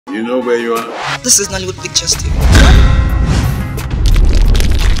You know where you are? This is Nollywoodpicturestv.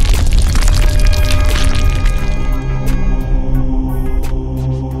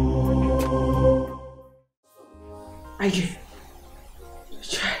 Ajah,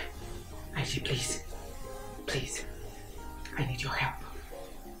 Ajah, please, please, I need your help.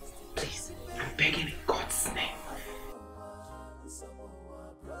 Please, I'm begging in God's name.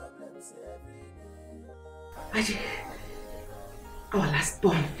 Ajah, our last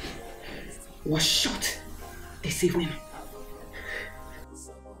born was shot this evening.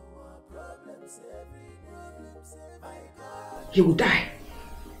 He will die.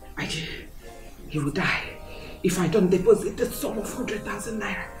 Ajah, he will die if I don't deposit the sum of 100,000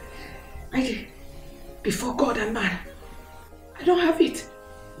 naira. Ajah, before God and man, I don't have it.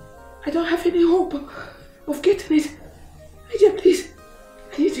 I don't have any hope of getting it. Ajah, please,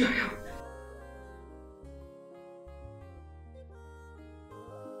 I need your help.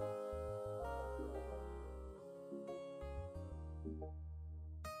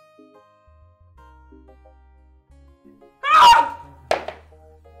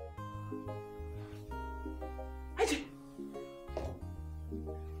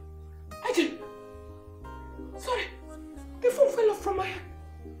 Sorry, the phone fell off from my hand.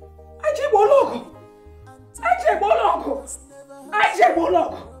 Ajah Bologo! Ajah Bologo! Ajah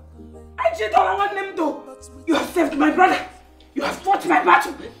Bologo! Ajah don't want them to. You have saved my brother. You have fought my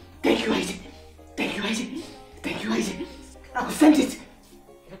battle. Thank you, Ajah. Thank you, Ajah. Thank you, Ajah. I will send it.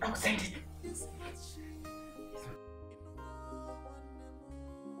 I will send it.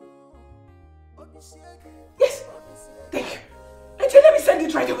 Yes. Thank you. Ajah, let me send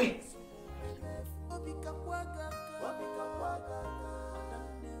it right away.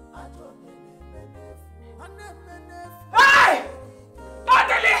 Hey!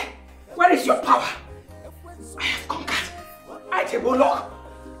 Adele! Where is your power? I have conquered. Ajah Bolog.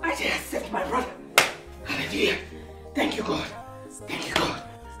 Ajah has saved my brother. Hallelujah. Thank you, God. Thank you, God.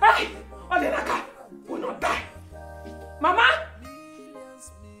 Hey! Odenaka will not die. Mama!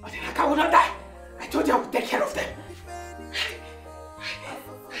 Odenaka will not die. I told you I would take care of them.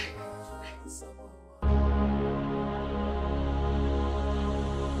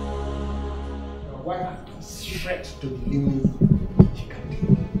 Wife stretched to the limit she can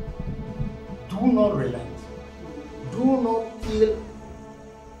take. Do not relent. Do not feel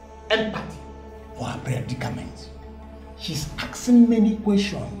empathy for her predicament. She's asking many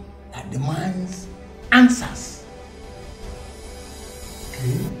questions that demands answers.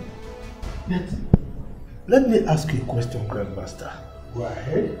 Okay. But let me ask you a question, Grandmaster. Go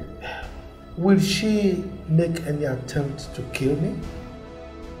ahead. Will she make any attempt to kill me?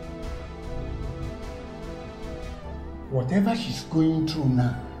 Whatever she's going through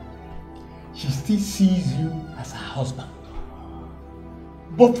now, she still sees you as her husband.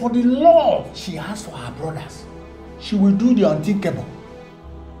 But for the love she has for her brothers, she will do the unthinkable.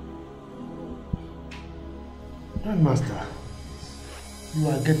 Grandmaster, you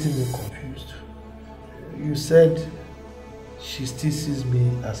are getting me confused. You said she still sees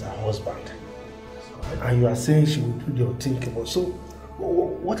me as her husband. And you are saying she will do the unthinkable. So,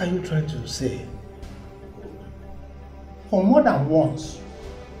 what are you trying to say? For more than once,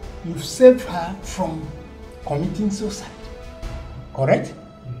 you've saved her from committing suicide. Correct?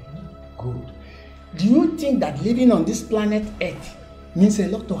 Mm-hmm. Good. Do you think that living on this planet Earth means a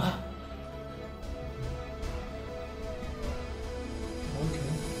lot to her? Okay.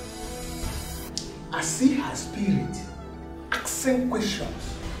 I see her spirit asking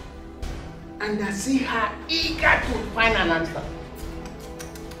questions, and I see her eager to find an answer.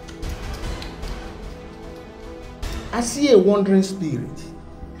 I see a wandering spirit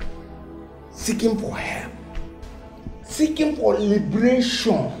seeking for help, seeking for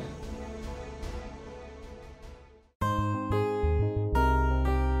liberation.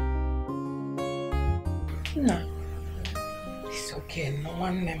 No, it's okay. No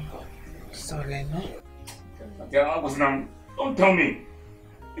one member. Sorry, no. Don't tell me.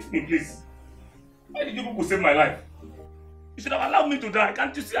 If me, please. Why did you people save my life? You should have allowed me to die.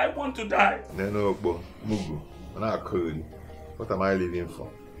 Can't you see I want to die? No, Mugu. I'm not cold. What am I living for?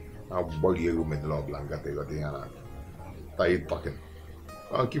 I'll body you with the long blanket. Are you talking?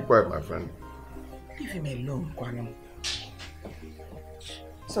 I'll keep quiet, my friend. Leave him alone, Kwano.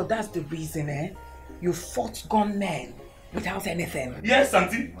 So that's the reason, eh? You fought gunmen without anything. Yes,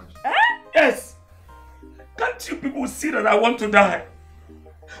 Auntie. Eh? Yes. Can't you people see that I want to die?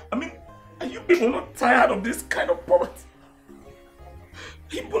 I mean, are you people not tired of this kind of poverty?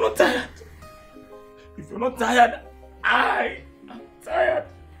 People not tired. If you're not tired, I am tired.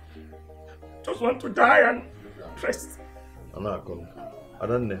 Just want to die and rest. I'm not going.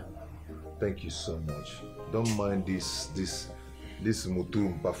 Adanne, thank you so much. Don't mind this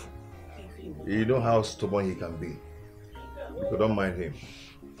Mutu Mpafu. You know how stubborn he can be. You don't mind him.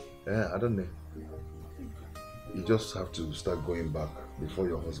 Yeah, Adanne. You just have to start going back before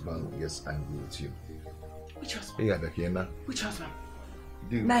your husband gets angry with you. Which husband? Which husband?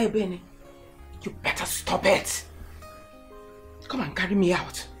 Ibeh, you better stop it. Come and carry me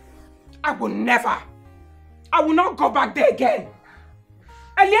out. I will never. I will not go back there again.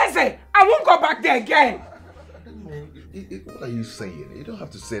 Eliezer, I won't go back there again. What are you saying? You don't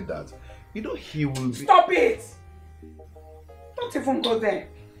have to say that. You know he will be... Stop it! Don't even go there.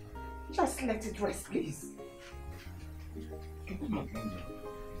 Just let it rest, please.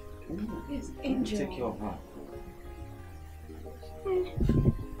 Yes, Angel. Take care of her.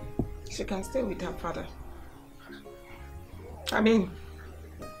 She can stay with her father. I mean,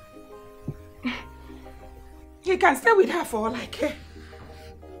 he can stay with her for all I care.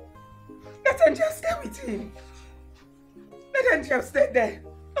 Let Angel stay with him. Let Angel stay there.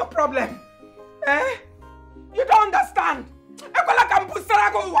 No problem. Eh? You don't understand. You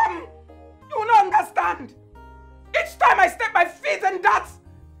will not understand. Each time I step my feet in that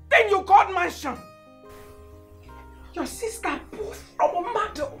thing you called mansion, your sister pulls from a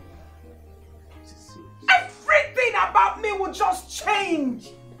model. Everything about me will just change.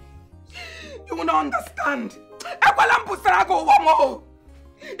 You will not understand.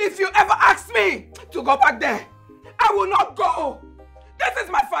 If you ever ask me to go back there, I will not go. This is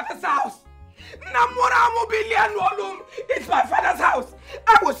my father's house. It's my father's house.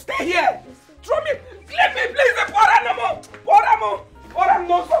 I will stay here. Throw me. Leave me, please.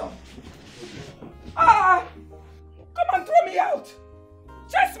 Come and throw me out.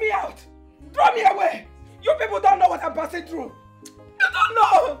 Chase me out. Throw me away. You people don't know what I'm passing through. You don't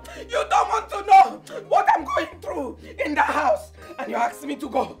know. You don't want to know what I'm going through in the house. And you ask me to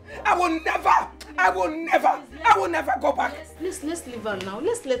go. I will never go back. Let's leave her now.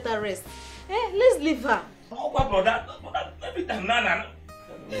 Let's let her rest. Let's leave her. Oh, brother, every time, Nana.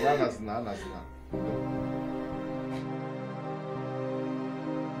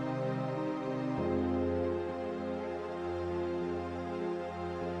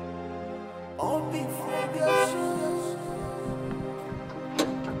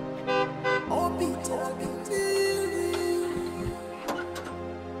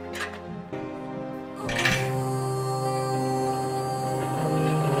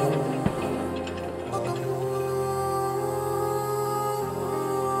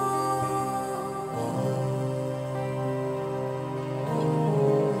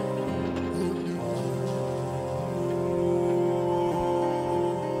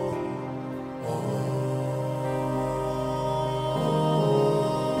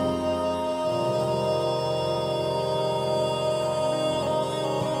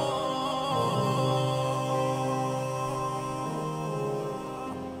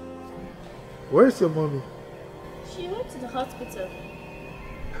 Where's your mommy? She went to the hospital.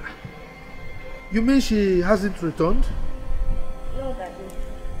 You mean she hasn't returned? No, Daddy.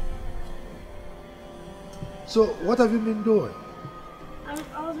 So, what have you been doing? I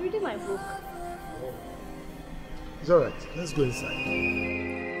was reading my book. It's alright, let's go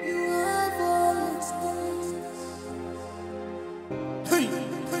inside.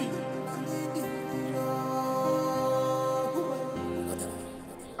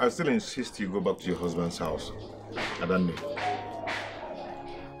 I still insist you go back to your husband's house. Adanne.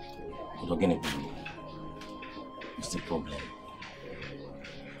 Georgina, what's the problem?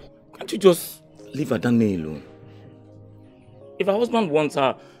 Can't you just leave Adanne alone? If her husband wants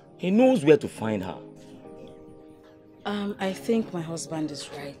her, he knows where to find her. I think my husband is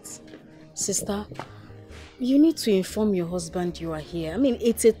right. Sister, you need to inform your husband you are here. I mean,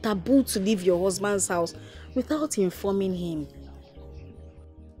 it's a taboo to leave your husband's house without informing him.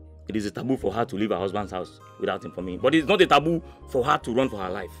 It is a taboo for her to leave her husband's house without informing him. But it's not a taboo for her to run for her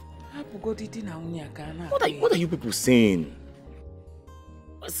life. What are you people saying?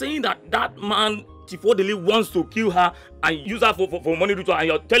 Saying that man, Chief Odele, wants to kill her and use her for money ritual, and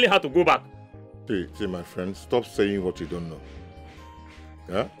you're telling her to go back? See, my friend, stop saying what you don't know.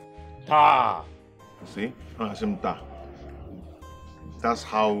 Yeah? Ta. See? That's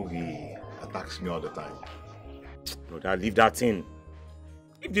how he attacks me all the time. Brother, leave that thing.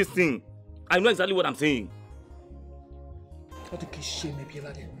 Leave this thing. I know exactly what I'm saying.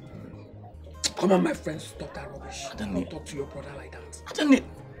 Come on, my friend, stop that rubbish. Don't talk to your brother like that. Ajah,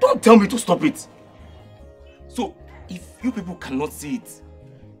 don't tell me to stop it. So, if you people cannot see it,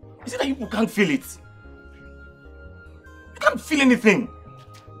 is it that you people can't feel it? You can't feel anything.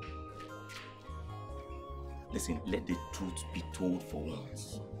 Listen, let the truth be told for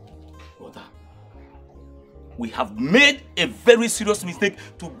once. Brother, we have made a very serious mistake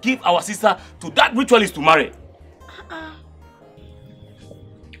to give our sister to that ritualist to marry.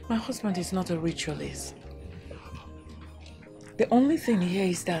 My husband is not a ritualist. The only thing here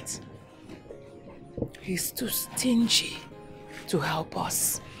is that he's too stingy to help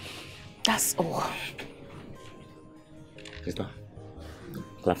us. That's all. Sister,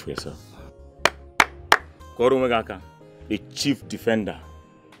 clap for yourself. Koromegaka, the chief defender.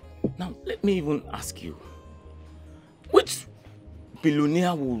 Now, let me even ask you, which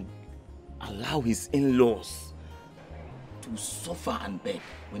billionaire will allow his in-laws to suffer and beg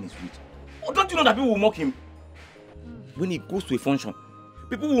when he's rich? Or don't you know that people will mock him? When he goes to a function,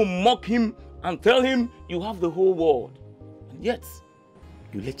 people will mock him and tell him you have the whole world. And yet,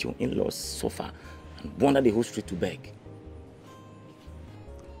 you let your in-laws suffer and wander the whole street to beg.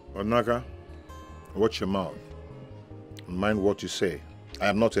 Onaka, watch your mouth. Mind what you say. I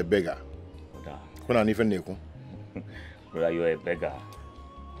am not a beggar. Brother, you're a beggar.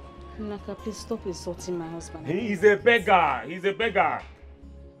 Naka, please stop insulting my husband. He is a beggar. He's a beggar.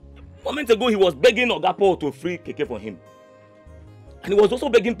 A moment ago, he was begging Ogapo to free Keke for him. And he was also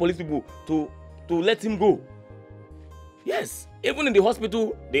begging police people to let him go. Yes, even in the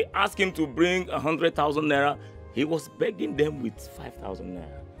hospital, they asked him to bring 100,000 naira. He was begging them with 5,000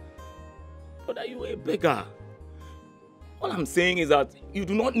 naira. But are you a beggar? All I'm saying is that you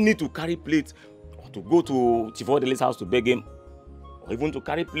do not need to carry plate or to go to Chief Odele's house to beg him, or even to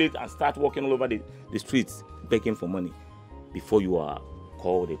carry plate and start walking all over the streets begging for money before you are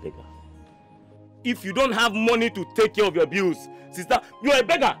called a beggar. If you don't have money to take care of your bills, sister, you are a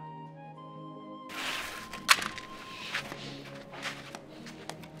beggar.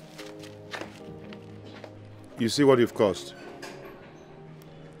 You see what you've caused?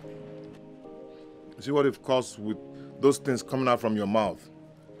 You see what you've caused with those things coming out from your mouth?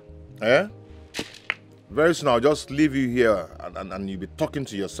 Eh? Very soon I'll just leave you here and you'll be talking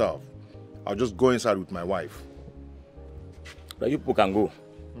to yourself. I'll just go inside with my wife. But you people can go.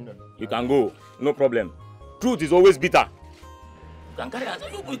 You can go, no problem. Truth is always bitter. You can carry on.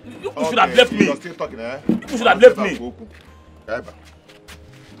 You should have left me. You're still talking, eh? You should have left me.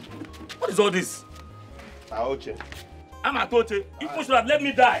 What is all this? Aoche. I'm Atoche. You should have let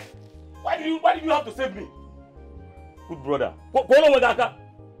me die. Why did you have to save me? Good brother. Go on with Aka.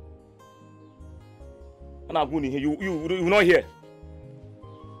 You not here.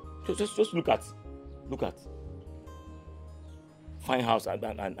 Just look at. Fine house and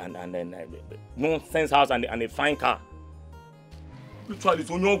nonsense house and a fine car. What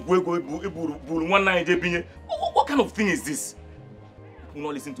kind of thing is this? You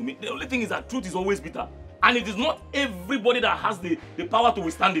not listen to me. The only thing is that truth is always bitter. And it is not everybody that has the power to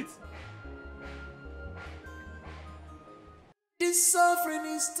withstand it. This suffering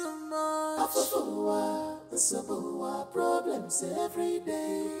is too much. Problems every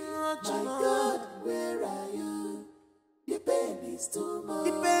day. My God, where are you? The pain is too much.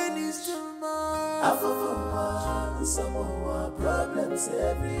 The pain is too much. Problems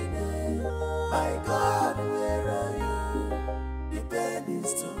every day. My God, where are you? The pain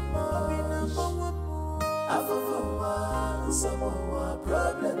is too much.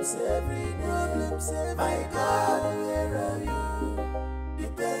 Problems every day. My God, where are you? The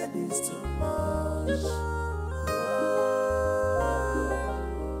pain is too much.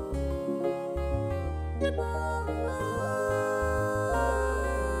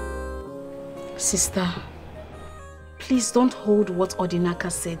 Sister, please don't hold what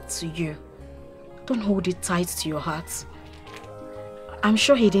Odinaka said to you. Don't hold it tight to your heart. I'm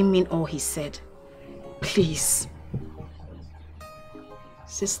sure he didn't mean all he said. Please.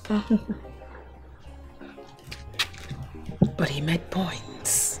 Sister. But he made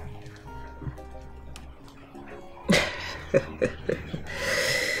points.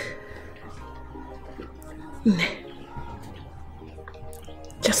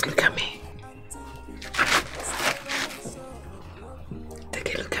 Just look at me.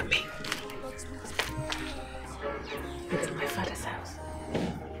 Take a look at me. It's my father's house.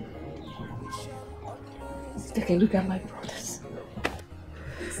 Take a look at my brothers.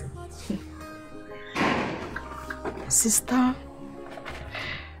 Sister,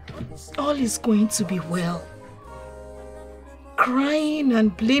 all is going to be well. Crying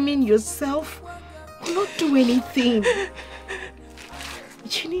and blaming yourself will not do anything.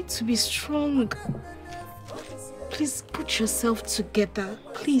 You need to be strong. Please put yourself together.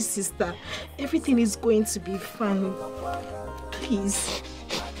 Please, sister. Everything is going to be fine. Please.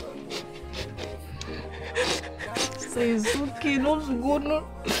 Say it's okay, not to go. No.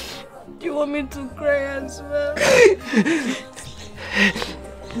 Do you want me to cry as well?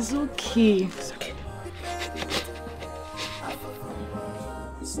 It's okay. It's okay.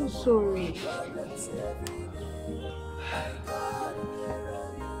 I'm so sorry.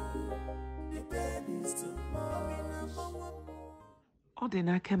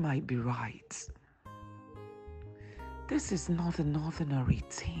 Odinaka might be right. This is not an ordinary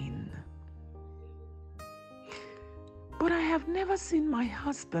thing. But I have never seen my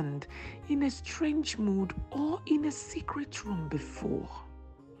husband in a strange mood or in a secret room before.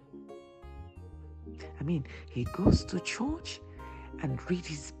 I mean, he goes to church and reads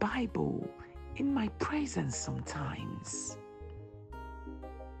his Bible in my presence sometimes.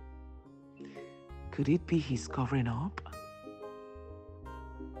 Could it be he's covering up?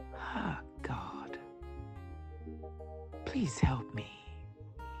 Ah, God. Please help me.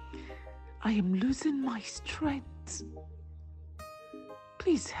 I am losing my strength.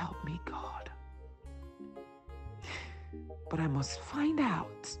 Please help me, God. But I must find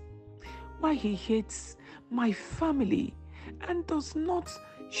out why he hates my family and does not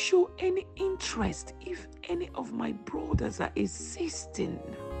show any interest if any of my brothers are assisting.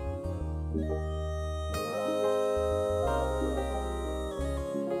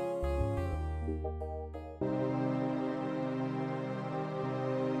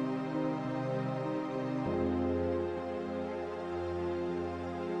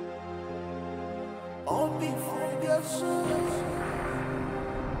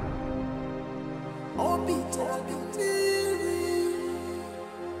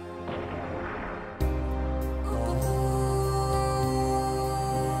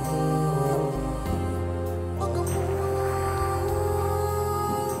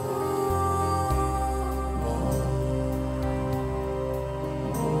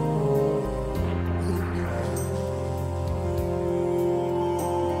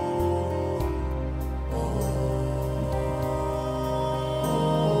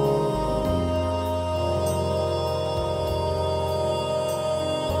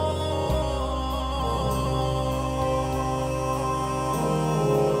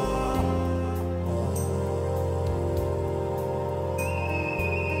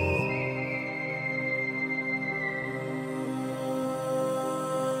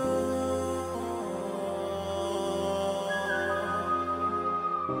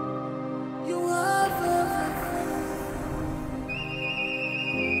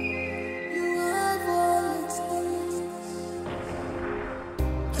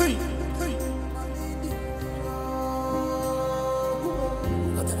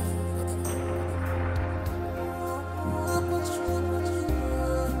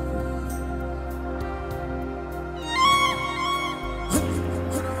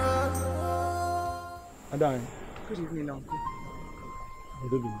 Good evening, Uncle.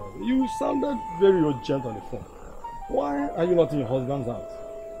 Good evening, Mother. You sounded very urgent on the phone. Why are you not in your husband's house?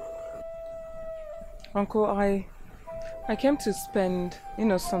 Uncle, I came to spend,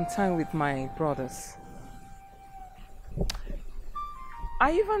 some time with my brothers.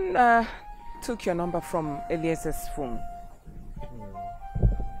 I even took your number from Eliezer's phone.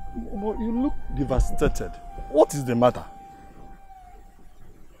 But you look devastated. What is the matter?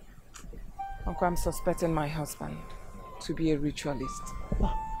 Uncle, I'm suspecting my husband to be a ritualist.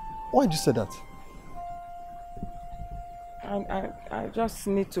 Why did you say that? I just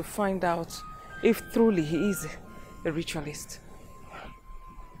need to find out if truly he is a ritualist.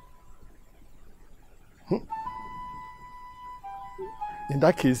 In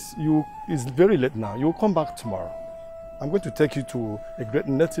that case, it's very late now. You'll come back tomorrow. I'm going to take you to a great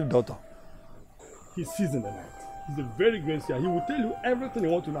native doctor. He sees in the night. He's a very great seer. He will tell you everything you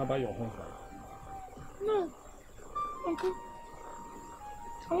want to know about your husband. No, Uncle.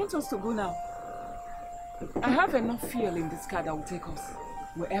 I want us to go now. I have enough fuel in this car that will take us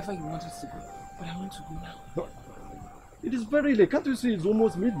wherever you want us to go. But I want to go now. No. It is very late. Can't you see it's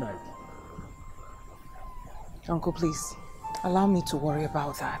almost midnight? Uncle, please, allow me to worry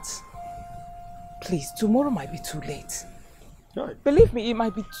about that. Please, tomorrow might be too late. Right. Believe me, it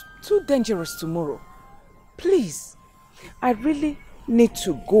might be too dangerous tomorrow. Please, I really need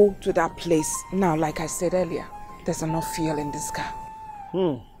to go to that place now, like I said earlier. There's enough fuel in this car.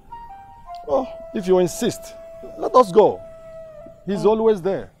 Well, if you insist, let us go. He's always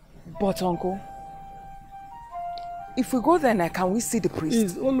there. But Uncle, if we go there now, can we see the priest?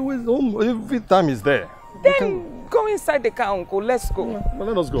 He's always home. Every time he's there. Then go inside the car, Uncle. Let's go. Well,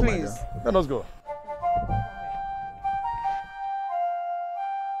 let us go, please. My dear. Let us go.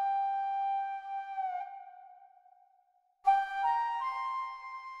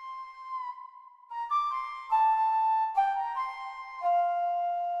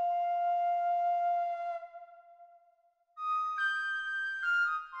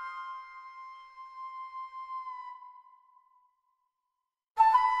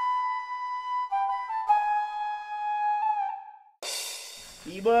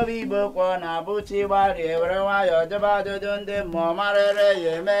 Ibo bibo kwa na buchi wari evrewa yo jaba jodonde mo marere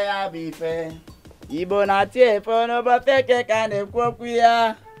ye me ya bife. Ibo na tie fo no ba feke kane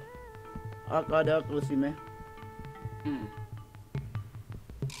kwokwiya. Akachukwu sime.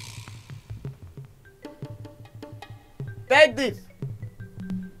 Take this.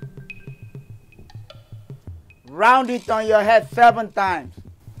 Round it on your head 7 times.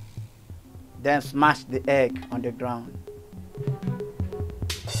 Then smash the egg on the ground.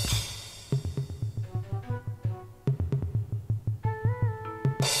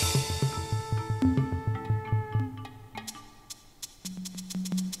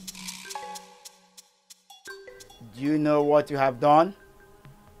 Do you know what you have done?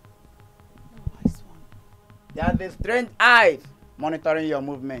 There's a strange eyes monitoring your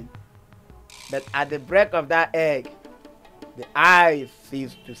movement. But at the break of that egg, the eyes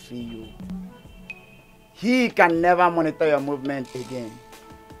cease to see you. He can never monitor your movement again.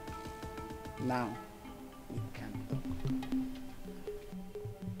 Now, you can talk.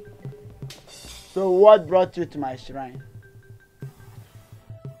 So what brought you to my shrine?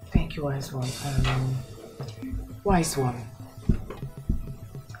 Thank you, Wise One. Wise One,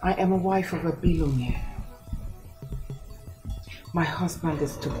 I am a wife of a billionaire. My husband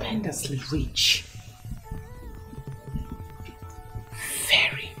is stupendously rich.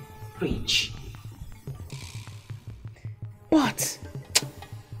 Very rich. But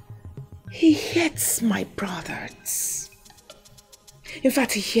he hates my brothers. In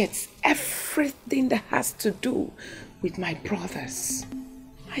fact, he hates everything that has to do with my brothers.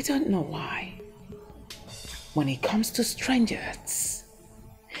 I don't know why. When it comes to strangers,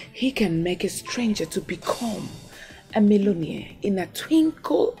 he can make a stranger to become a millionaire in a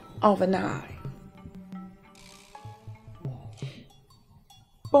twinkle of an eye.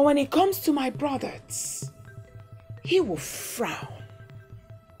 But when it comes to my brothers, he will frown.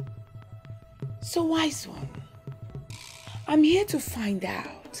 So, Wise One, I'm here to find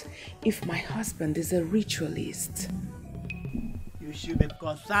out if my husband is a ritualist. You should be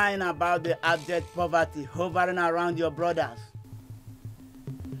concerned about the abject poverty hovering around your brothers.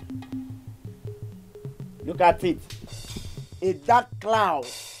 Look at it. A dark cloud.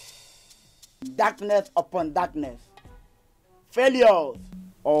 Darkness upon darkness. Failures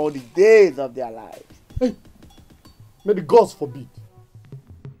all the days of their lives. Hey, may the gods forbid.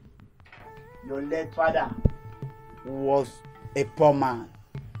 Your late father was a poor man,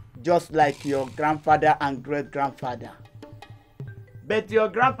 just like your grandfather and great-grandfather. But your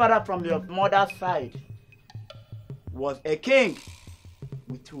grandfather from your mother's side was a king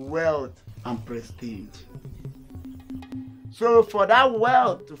with wealth and prestige. So for that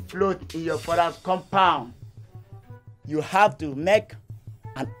wealth to float in your father's compound, you have to make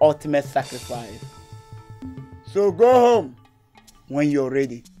an ultimate sacrifice. So go home. When you're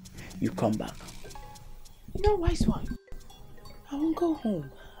ready, you come back. No, Wise One. I won't go home.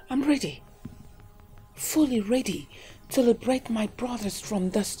 I'm ready. Fully ready to liberate my brothers from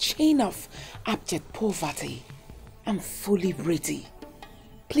this chain of abject poverty. I'm fully ready.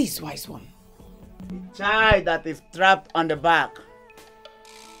 Please, Wise One. The child that is trapped on the back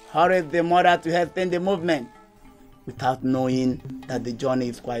hurries the mother to hasten the movement without knowing that the journey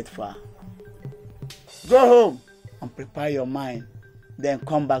is quite far. Go home and prepare your mind, then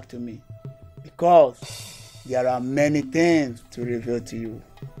come back to me, because there are many things to reveal to you.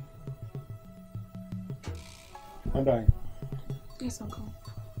 And I. Yes, Uncle.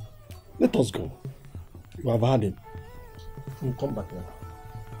 Let us go. You have had him. We'll come back now.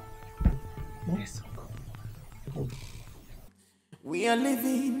 Yes, Uncle. We are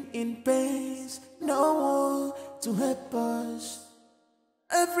living in pains, no one to help us.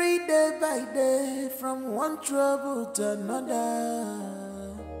 Every day by day, from one trouble to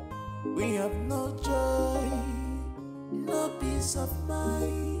another. We have no joy, no peace of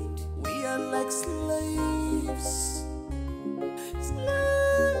mind. We are like slaves.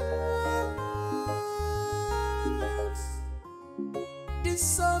 This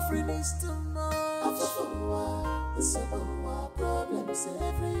suffering is too much. Some of our problems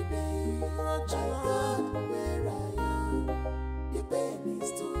every day. My God, where are you? The pain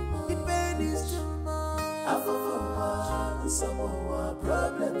is too much. The pain is too much. Some of our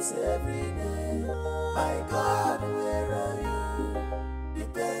problems every day. My God, where are you? The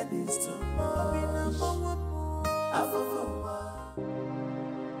pain is too much.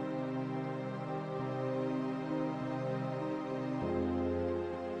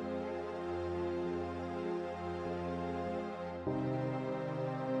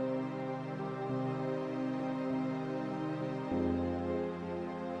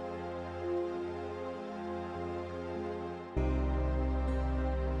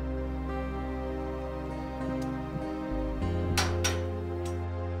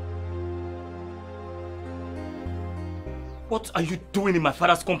 What are you doing in my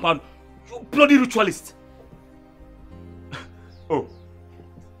father's compound? You bloody ritualist! Oh,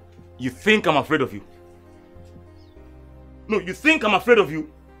 you think I'm afraid of you? No, you think I'm afraid of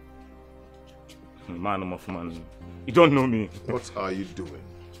you? Man, I'm off, man. You don't know me. What are you doing?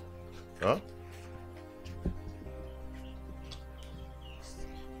 Huh?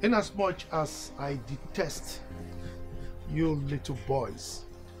 Inasmuch as I detest you little boys,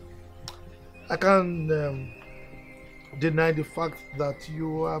 I can deny the fact that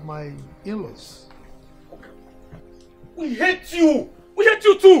you are my in-laws. We hate you! We hate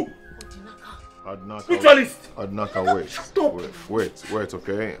you too! Adnaka, Ritualist! Adnaka, wait. Stop! Wait,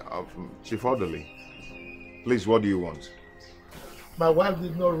 okay? Chief Orderly, please, what do you want? My wife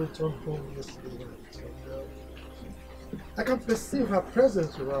did not return home yesterday. I can perceive her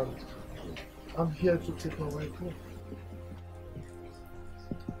presence around. I'm here to take my wife home.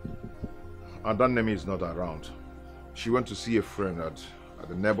 Adanemi is not around. She went to see a friend at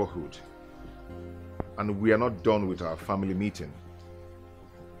the neighborhood. And we are not done with our family meeting.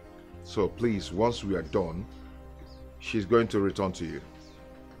 So please, once we are done, she's going to return to you.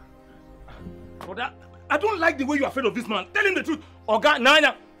 Brother, I don't like the way you're afraid of this man. Tell him the truth. Oga,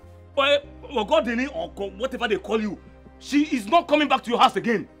 Nanya, or God, or whatever they call you. She is not coming back to your house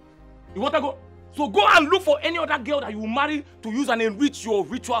again. You want to go? So go and look for any other girl that you will marry to use and enrich your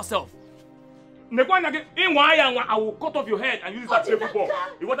ritual self. I will cut off your head and use it as a football.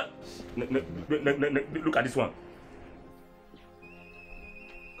 You want to... Look at this one.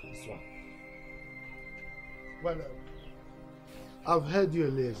 This one. Well, I've heard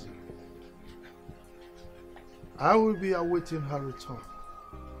you're lazy. I will be awaiting her return.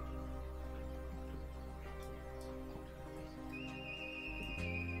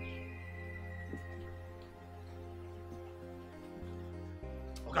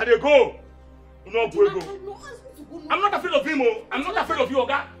 Okay, they go. No, go. I'm not afraid of him. I'm not afraid of you,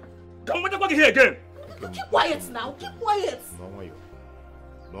 Oga. Come on, here again. Keep quiet now. Keep quiet.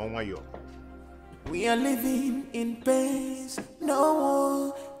 No. We are living in pain, no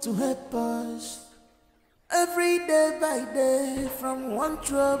one to help us. Every day by day, from one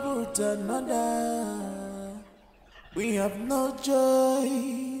trouble to another. We have no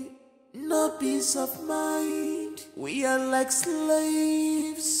joy, no peace of mind. We are like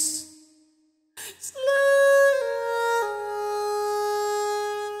slaves.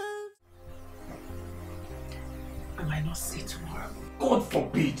 I might not see tomorrow. God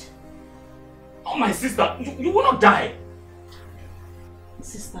forbid. Oh, my sister, you will not die.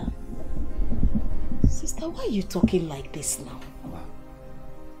 Sister, why are you talking like this now?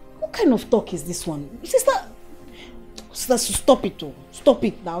 What kind of talk is this one? Sister, stop it. Stop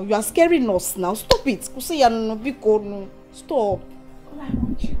it now. You are scaring us now. Stop it. Stop. All I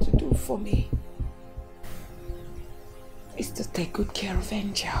want you to do for me is to take good care of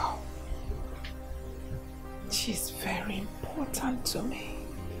Angel. She's very important to me.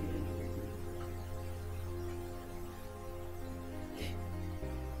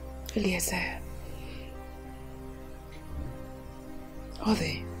 Eliezer,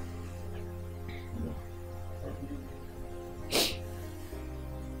 Ode,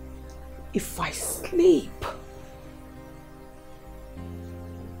 if I sleep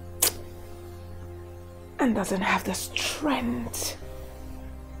and doesn't have the strength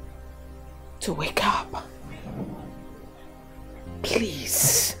to wake up,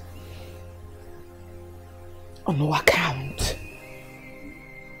 please, on no account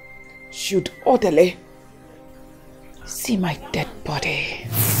should orderly see my dead body.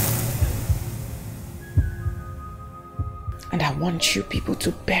 And I want you people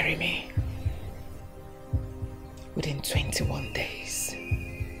to bury me within 21 days.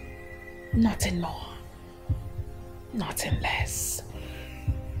 Nothing more, nothing less.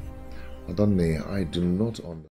 Adonne, I do not understand.